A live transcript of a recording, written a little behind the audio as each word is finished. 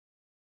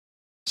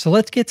So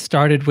let's get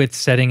started with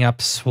setting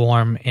up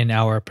Swarm in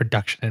our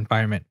production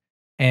environment.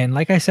 And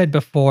like I said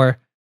before,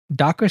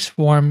 Docker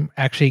Swarm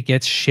actually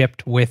gets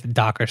shipped with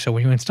Docker. So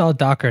when you install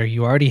Docker,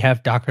 you already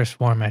have Docker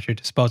Swarm at your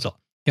disposal.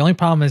 The only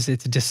problem is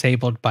it's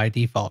disabled by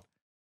default.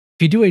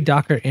 If you do a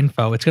Docker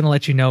info, it's going to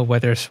let you know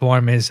whether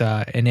Swarm is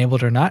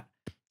enabled or not.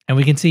 And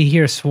we can see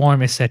here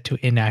Swarm is set to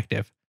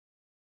inactive.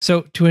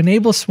 So to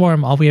enable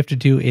Swarm, all we have to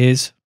do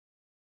is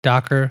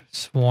Docker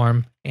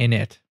Swarm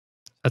init.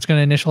 That's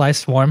going to initialize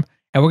Swarm.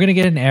 And we're going to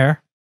get an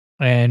error.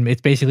 And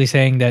it's basically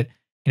saying that,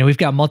 we've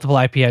got multiple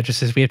IP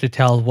addresses. We have to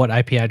tell what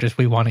IP address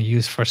we want to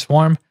use for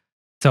Swarm.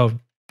 So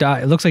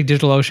it looks like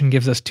DigitalOcean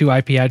gives us two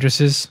IP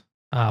addresses,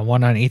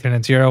 one on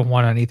Ethernet 0,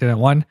 one on Ethernet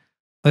 1.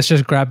 Let's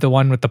just grab the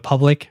one with the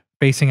public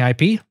facing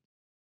IP.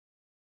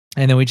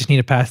 And then we just need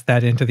to pass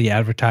that into the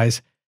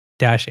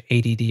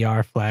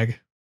advertise-addr flag.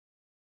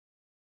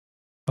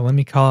 So let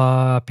me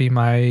copy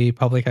my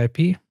public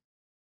IP.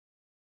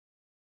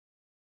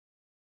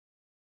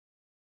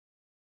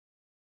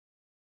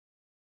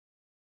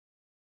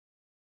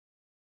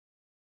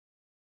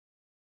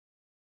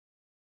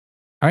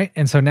 All right,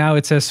 and so now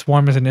it says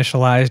Swarm is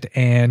initialized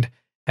and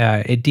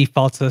it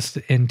defaults us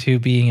into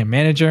being a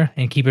manager.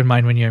 And keep in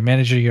mind, when you're a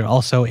manager, you're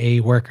also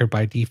a worker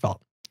by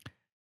default.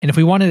 And if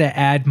we wanted to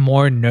add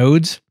more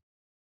nodes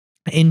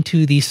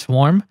into the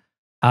Swarm,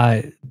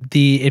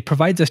 it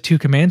provides us two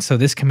commands. So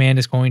this command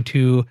is going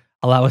to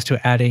allow us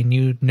to add a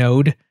new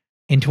node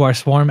into our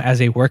Swarm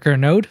as a worker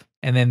node.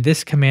 And then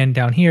this command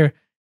down here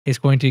is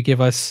going to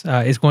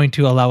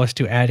allow us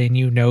to add a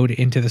new node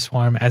into the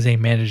Swarm as a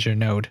manager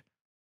node.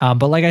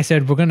 But like I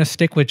said, we're going to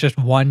stick with just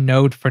one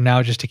node for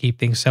now, just to keep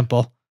things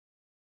simple.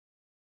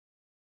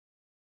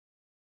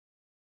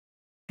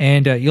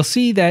 And you'll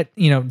see that,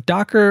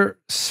 Docker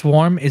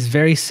Swarm is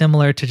very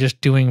similar to just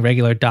doing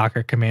regular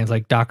Docker commands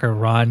like Docker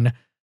run,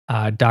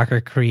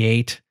 Docker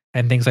create,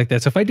 and things like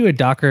that. So if I do a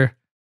Docker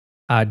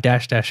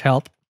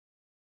 --help,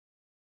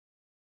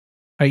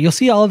 you'll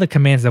see all of the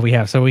commands that we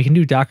have. So we can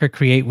do Docker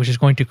create, which is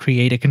going to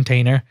create a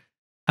container.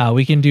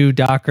 We can do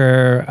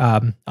Docker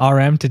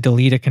rm to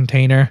delete a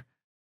container.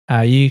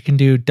 You can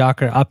do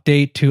Docker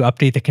update to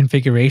update the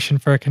configuration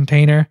for a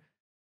container.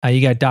 You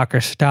got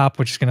Docker stop,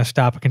 which is going to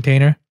stop a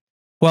container.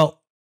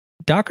 Well,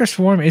 Docker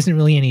Swarm isn't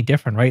really any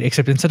different, right?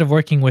 Except instead of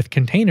working with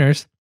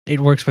containers, it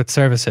works with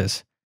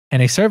services.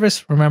 And a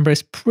service, remember,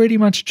 is pretty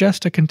much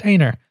just a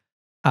container.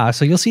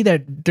 So you'll see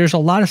that there's a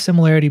lot of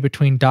similarity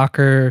between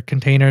Docker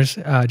containers,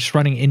 just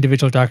running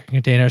individual Docker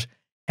containers,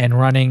 and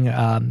running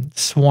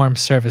Swarm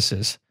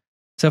services.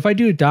 So if I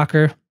do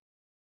Docker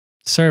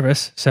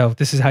service, so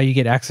this is how you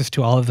get access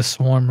to all of the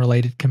Swarm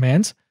related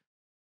commands,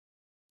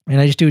 and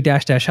I just do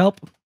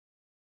 --help,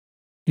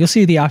 you'll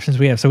see the options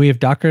we have. So we have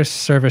Docker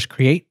service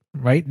create,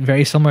 right?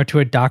 Very similar to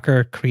a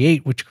Docker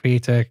create, which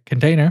creates a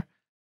container.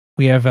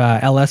 We have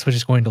ls, which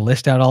is going to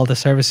list out all the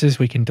services.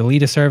 We can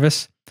delete a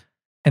service.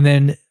 And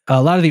then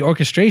a lot of the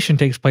orchestration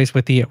takes place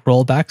with the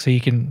rollback. So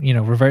you can,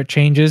 revert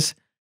changes.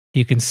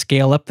 You can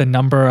scale up the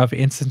number of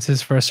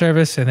instances for a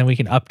service, and then we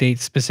can update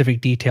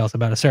specific details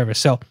about a service.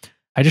 So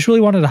I just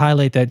really wanted to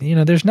highlight that,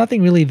 there's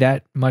nothing really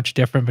that much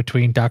different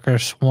between Docker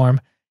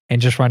Swarm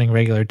and just running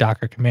regular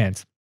Docker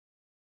commands.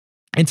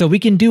 And so we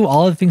can do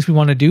all of the things we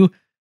want to do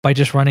by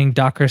just running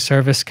Docker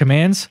service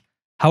commands.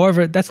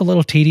 However, that's a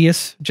little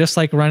tedious. Just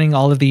like running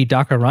all of the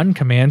Docker run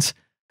commands,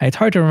 it's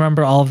hard to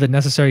remember all of the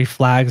necessary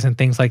flags and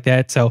things like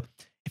that. So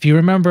if you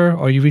remember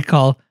or you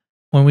recall,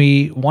 when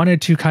we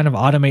wanted to kind of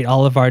automate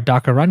all of our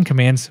Docker run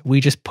commands, we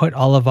just put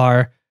all of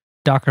our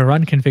Docker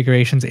run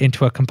configurations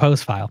into a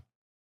compose file.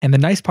 And the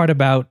nice part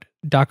about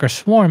Docker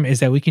Swarm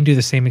is that we can do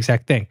the same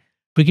exact thing.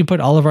 We can put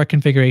all of our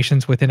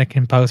configurations within a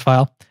compose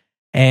file.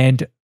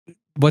 And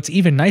what's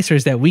even nicer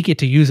is that we get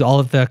to use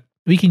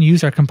we can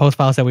use our compose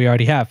files that we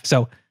already have.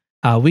 So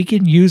we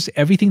can use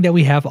everything that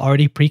we have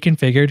already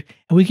pre-configured,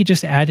 and we could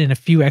just add in a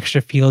few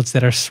extra fields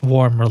that are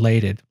Swarm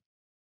related.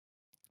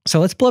 So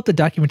let's pull up the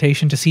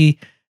documentation to see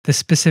the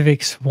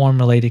specific Swarm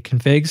related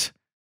configs.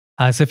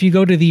 So if you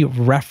go to the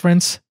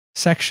reference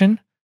section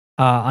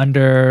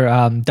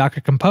under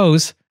Docker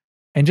Compose,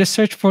 and just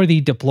search for the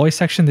deploy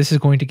section, this is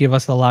going to give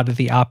us a lot of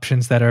the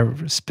options that are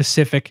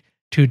specific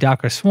to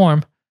Docker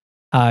Swarm.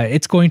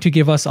 It's going to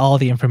give us all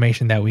the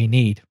information that we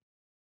need.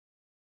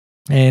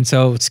 And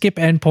so skip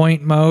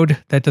endpoint mode,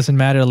 that doesn't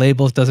matter.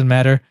 Labels doesn't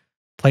matter.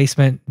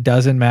 Placement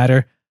doesn't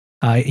matter.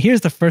 Here's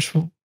the first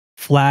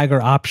flag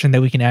or option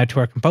that we can add to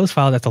our compose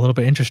file that's a little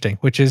bit interesting,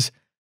 which is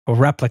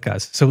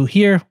replicas. So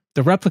here,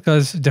 the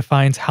replicas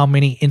defines how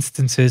many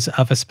instances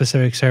of a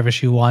specific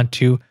service you want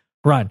to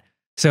run.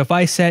 So if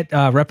I set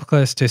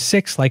replicas to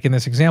 6, like in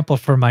this example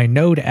for my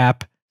Node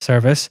app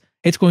service,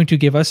 it's going to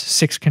give us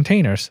 6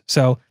 containers.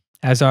 So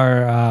as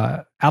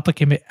our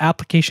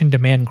application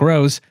demand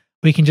grows,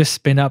 we can just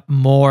spin up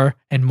more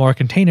and more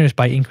containers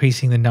by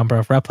increasing the number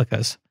of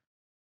replicas.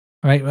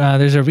 All right.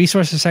 There's a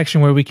resources section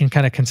where we can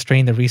kind of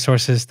constrain the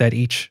resources that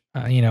each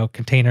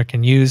container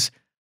can use.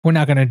 We're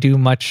not going to do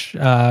much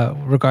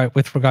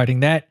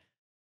regarding that.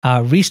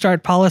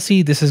 Restart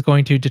policy, this is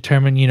going to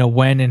determine,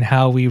 when and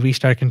how we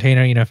restart a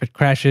container. If it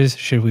crashes,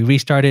 should we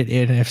restart it?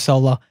 And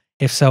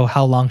if so,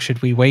 how long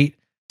should we wait?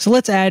 So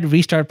let's add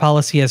restart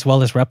policy as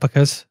well as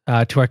replicas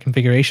to our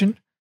configuration.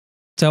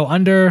 So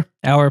under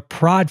our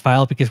prod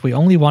file, because we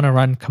only want to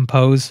run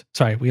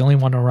we only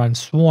want to run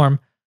Swarm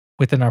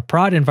within our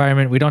prod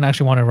environment. We don't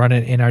actually want to run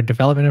it in our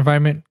development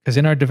environment, because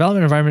in our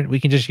development environment, we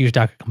can just use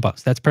Docker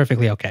Compose. That's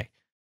perfectly okay.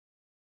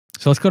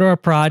 So let's go to our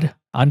prod.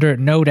 Under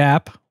Node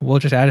app, we'll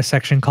just add a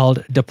section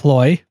called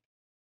deploy.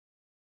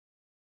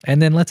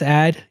 And then let's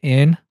add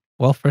in,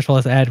 first of all,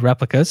 let's add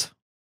replicas.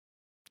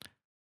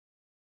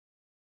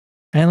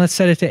 And let's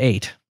set it to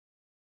 8.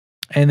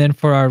 And then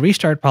for our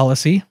restart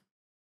policy,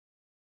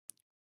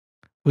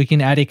 we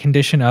can add a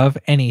condition of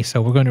any.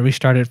 So we're going to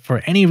restart it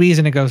for any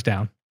reason it goes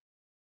down.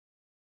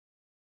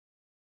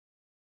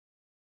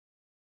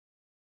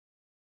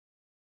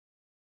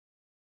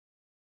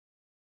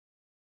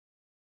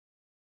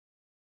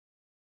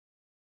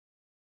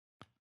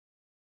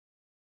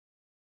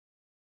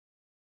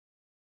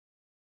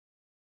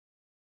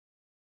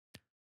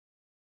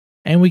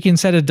 And we can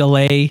set a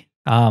delay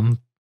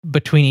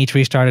between each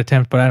restart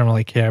attempt, but I don't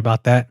really care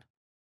about that.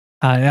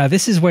 Now,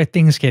 this is where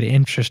things get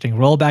interesting.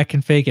 Rollback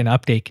config and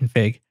update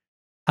config.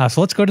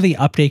 So let's go to the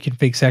update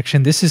config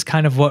section. This is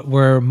kind of what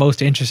we're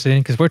most interested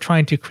in, because we're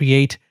trying to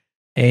create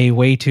a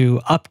way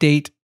to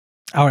update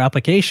our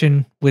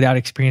application without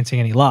experiencing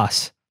any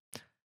loss.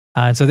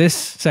 And so this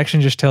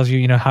section just tells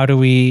you,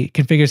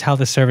 configures how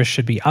the service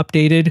should be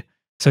updated.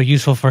 So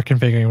useful for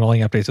configuring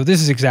rolling updates. So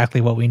this is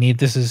exactly what we need.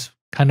 This is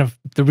kind of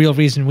the real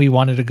reason we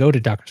wanted to go to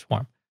Docker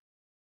Swarm.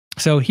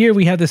 So here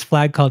we have this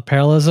flag called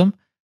parallelism.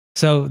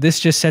 So this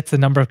just sets the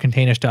number of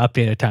containers to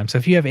update at a time. So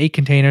if you have 8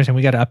 containers and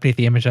we got to update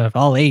the image of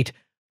all 8,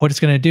 what it's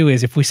going to do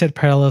is if we set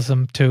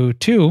parallelism to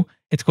 2,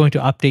 it's going to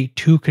update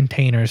 2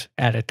 containers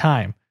at a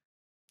time.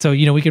 So,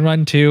 we can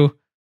run 2,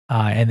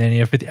 and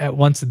then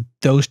once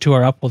those 2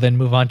 are up, we'll then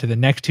move on to the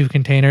next 2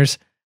 containers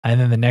and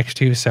then the next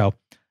 2. So,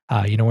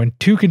 when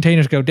 2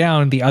 containers go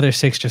down, the other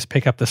 6 just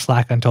pick up the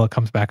slack until it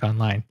comes back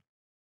online.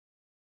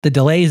 The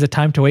delay is the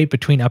time to wait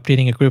between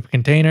updating a group of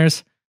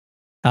containers.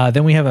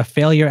 Then we have a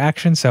failure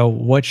action. So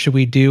what should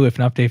we do if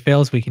an update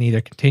fails? We can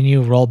either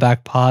continue,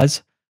 rollback,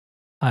 pause.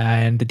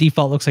 And the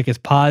default looks like it's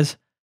pause.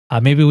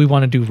 Maybe we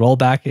want to do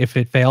rollback if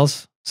it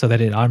fails so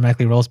that it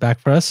automatically rolls back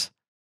for us.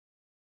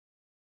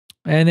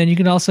 And then you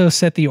can also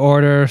set the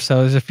order.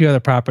 So there's a few other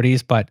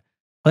properties, but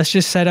let's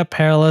just set up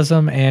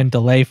parallelism and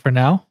delay for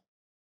now.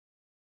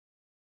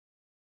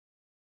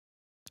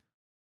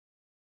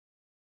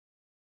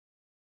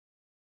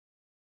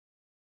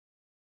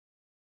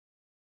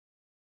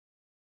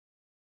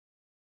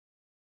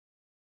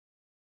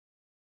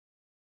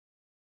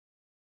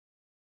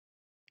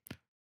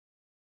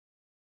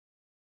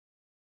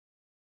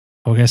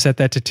 We're going to set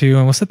that to 2,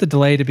 and we'll set the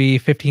delay to be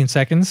 15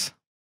 seconds.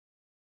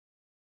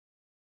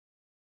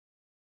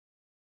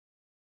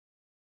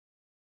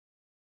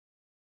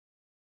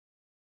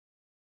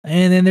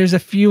 And then there's a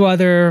few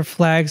other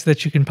flags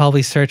that you can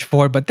probably search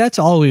for, but that's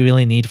all we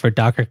really need for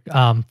Docker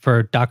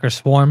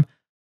Swarm.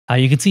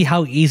 You can see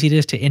how easy it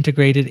is to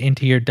integrate it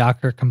into your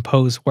Docker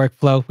Compose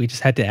workflow. We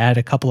just had to add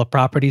a couple of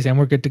properties and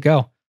we're good to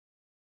go.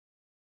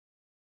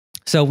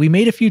 So we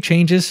made a few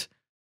changes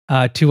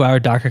to our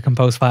Docker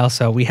Compose file.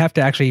 So we have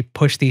to actually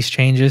push these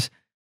changes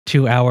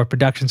to our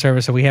production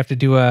server. So we have to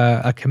do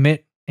a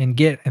commit in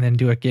Git and then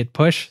do a Git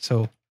push.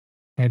 So I'm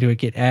going to do a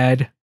Git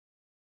add,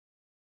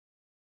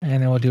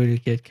 and then we'll do a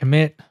Git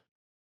commit.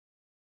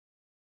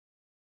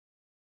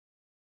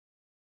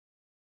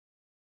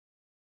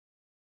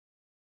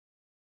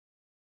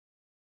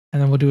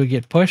 And then we'll do a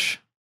Git push.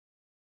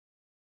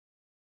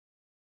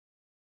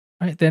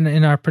 All right, then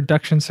in our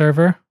production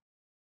server,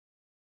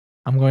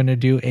 I'm going to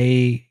do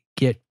a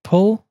Git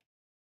pull.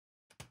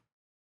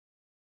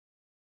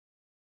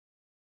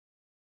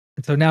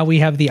 And so now we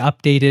have the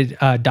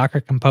updated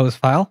Docker Compose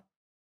file.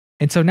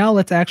 And so now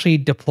let's actually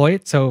deploy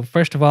it. So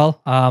first of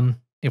all,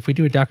 if we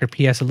do a Docker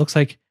PS, it looks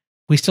like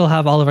we still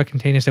have all of our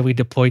containers that we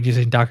deployed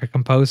using Docker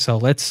Compose. So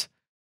let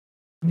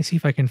me see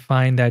if I can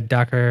find that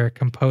Docker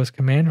Compose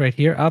command right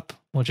here up.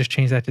 We'll just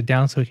change that to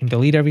down so we can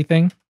delete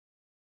everything.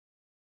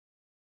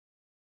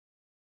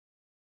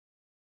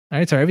 All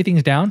right, so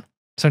everything's down.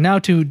 So now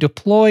to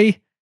deploy,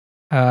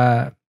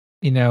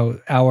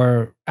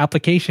 our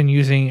application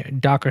using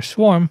Docker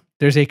Swarm,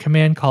 there's a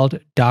command called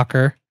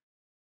docker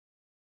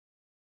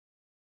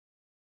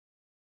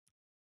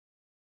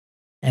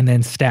and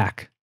then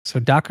stack. So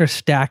docker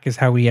stack is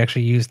how we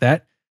actually use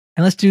that.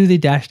 And let's do the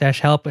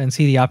 -- help and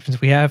see the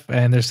options we have.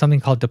 And there's something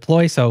called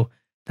deploy. So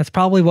that's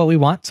probably what we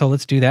want. So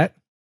let's do that.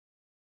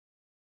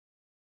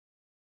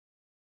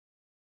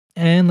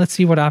 And let's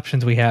see what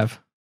options we have.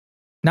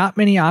 Not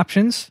many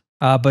options,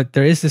 but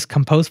there is this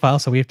compose file.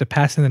 So we have to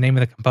pass in the name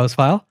of the compose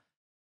file.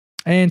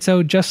 And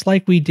so just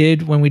like we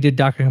did when we did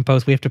Docker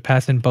Compose, we have to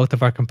pass in both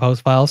of our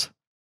compose files.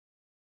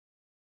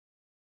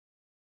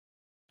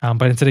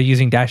 But instead of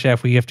using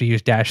 -f, we have to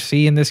use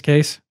 -c in this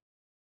case.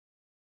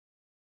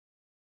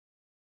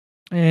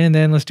 And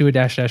then let's do a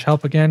 --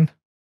 help again.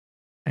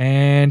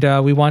 And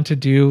we want to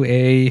do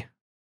a,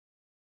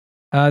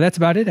 that's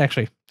about it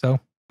actually. So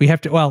we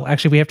have to, well,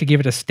 actually we have to give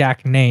it a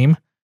stack name.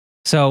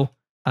 So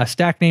a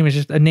stack name is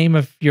just a name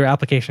of your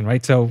application,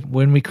 right? So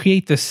when we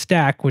create this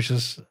stack, which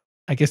is,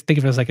 I guess, think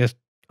of it as like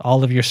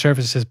all of your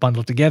services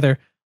bundled together,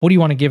 what do you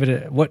want to give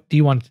it? What do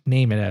you want to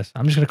name it as?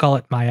 I'm just going to call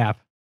it my app.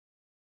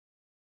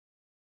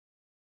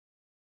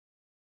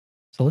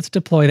 So let's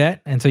deploy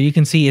that. And so you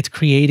can see it's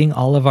creating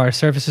all of our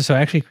services. So it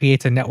actually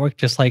creates a network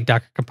just like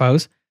Docker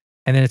Compose.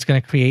 And then it's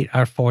going to create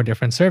our 4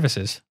 different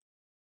services.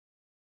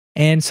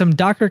 And some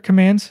Docker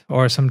commands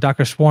or some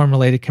Docker Swarm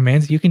related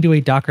commands, you can do a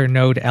Docker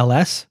Node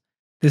ls.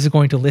 This is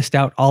going to list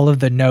out all of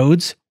the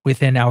nodes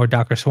within our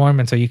Docker Swarm.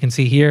 And so you can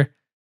see here,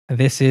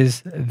 this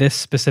is this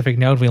specific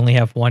node. We only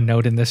have 1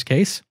 node in this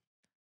case.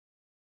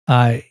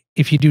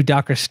 If you do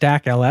Docker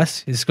stack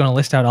ls, it's going to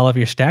list out all of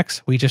your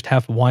stacks. We just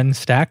have 1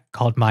 stack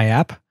called my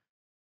app.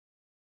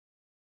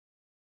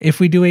 If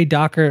we do a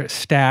Docker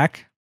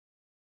stack,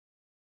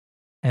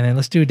 and then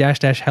let's do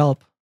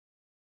 --help,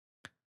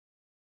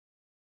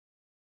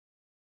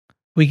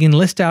 we can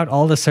list out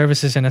all the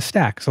services in a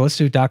stack. So let's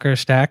do Docker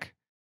stack,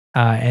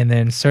 and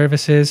then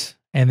services,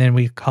 and then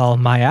we call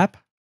my app.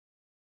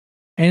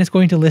 And it's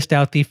going to list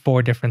out the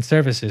 4 different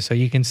services. So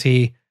you can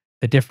see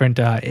the different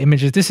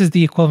images. This is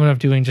the equivalent of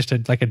doing just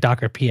like a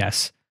Docker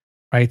PS,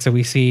 right? So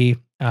we see,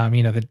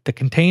 the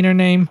container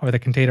name or the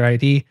container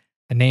ID,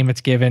 the name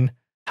it's given,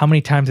 how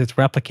many times it's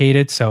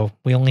replicated. So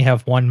we only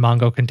have 1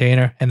 Mongo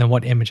container, and then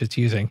what image it's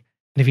using.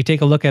 And if you take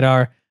a look at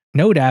our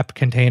Node app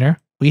container,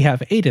 we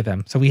have 8 of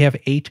them. So we have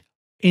 8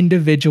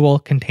 individual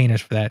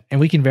containers for that. And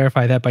we can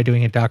verify that by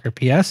doing a Docker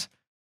PS.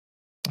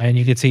 And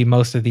you can see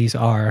most of these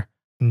are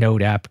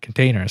Node app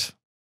containers,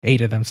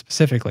 8 of them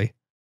specifically.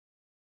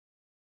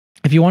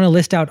 If you want to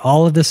list out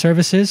all of the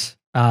services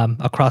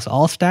across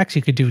all stacks,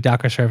 you could do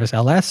Docker service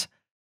ls.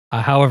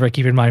 However,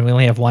 keep in mind, we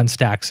only have 1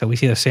 stack. So we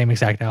see the same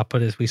exact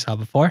output as we saw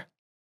before.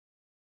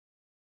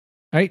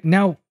 All right,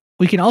 now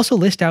we can also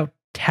list out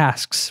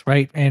tasks,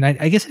 right? And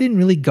I guess I didn't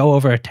really go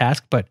over a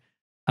task, but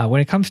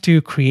when it comes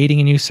to creating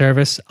a new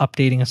service,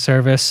 updating a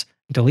service,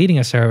 deleting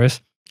a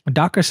service,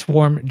 Docker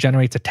Swarm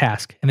generates a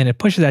task, and then it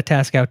pushes that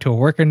task out to a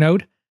worker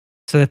node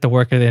so that the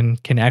worker then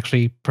can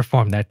actually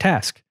perform that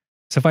task.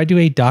 So if I do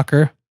a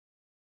Docker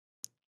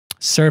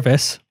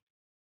service,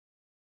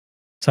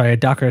 a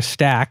Docker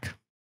stack,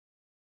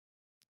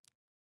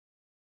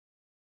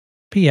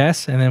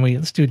 PS, and then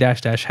let's do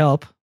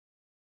 --help.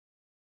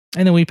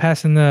 And then we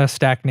pass in the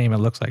stack name, it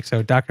looks like.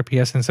 So Docker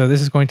PS. And so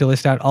this is going to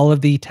list out all of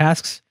the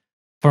tasks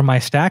for my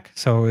stack.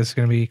 So it's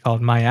going to be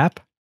called my app.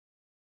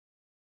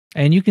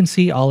 And you can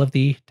see all of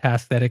the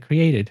tasks that it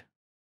created.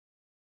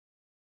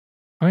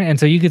 All right. And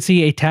so you can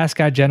see a task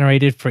got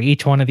generated for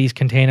each one of these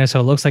containers. So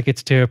it looks like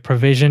it's to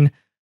provision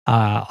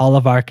all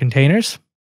of our containers.